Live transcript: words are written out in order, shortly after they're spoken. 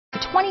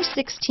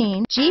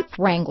2016 Jeep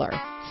Wrangler.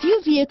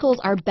 Few vehicles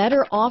are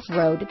better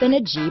off-road than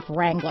a Jeep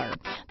Wrangler.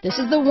 This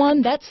is the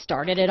one that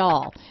started it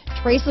all.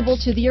 Traceable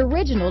to the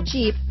original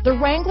Jeep, the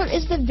Wrangler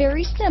is the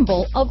very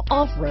symbol of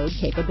off-road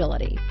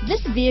capability.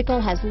 This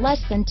vehicle has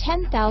less than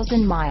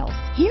 10,000 miles.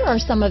 Here are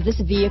some of this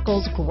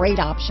vehicle's great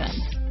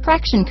options: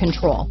 traction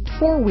control,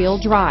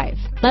 four-wheel drive,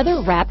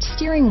 leather-wrapped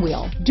steering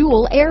wheel,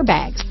 dual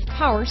airbags,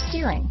 power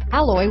steering,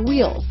 alloy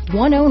wheels,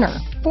 one owner,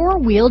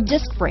 four-wheel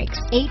disc brakes,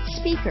 8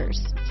 speakers,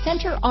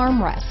 center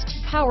armrest,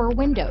 power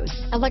windows,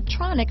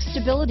 electronic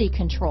stability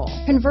control,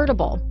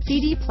 convertible,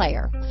 CD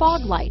player,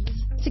 fog lights,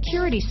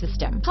 security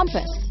system,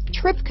 compass,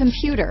 trip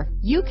computer,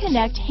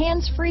 Uconnect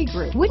hands-free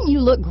group. Wouldn't you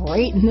look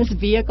great in this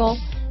vehicle?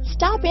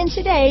 Stop in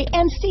today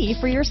and see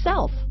for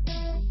yourself.